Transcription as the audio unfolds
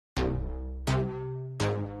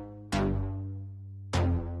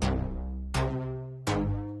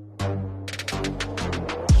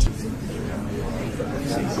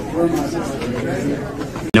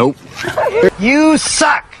Nope. You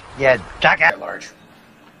suck, you jackass. Large.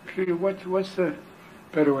 What's the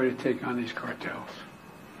better way to take on these cartels?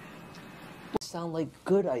 Sound like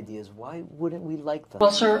good ideas. Why wouldn't we like them?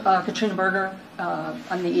 Well, sir, Katrina Berger,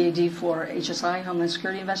 I'm the EAD for HSI, Homeland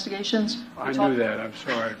Security Investigations. I knew that. I'm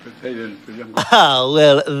sorry, but they didn't. Ah,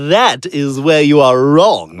 well, that is where you are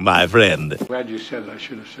wrong, my friend. I'm glad you said I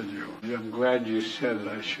should have said you. I'm glad you said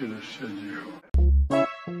I should have said you.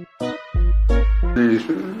 These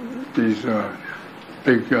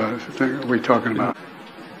big things we're talking about.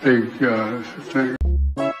 Big things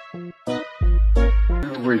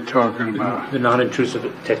we're talking about. The non-intrusive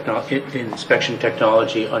inspection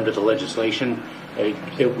technology under the legislation,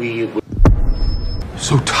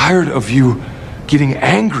 So tired of you getting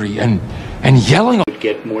angry and yelling. Would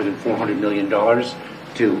get more than $400 million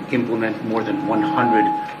to implement more than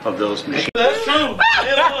 100 of those machines. That's true.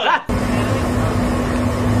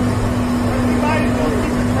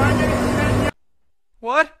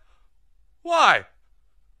 What? Why?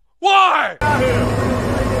 Why?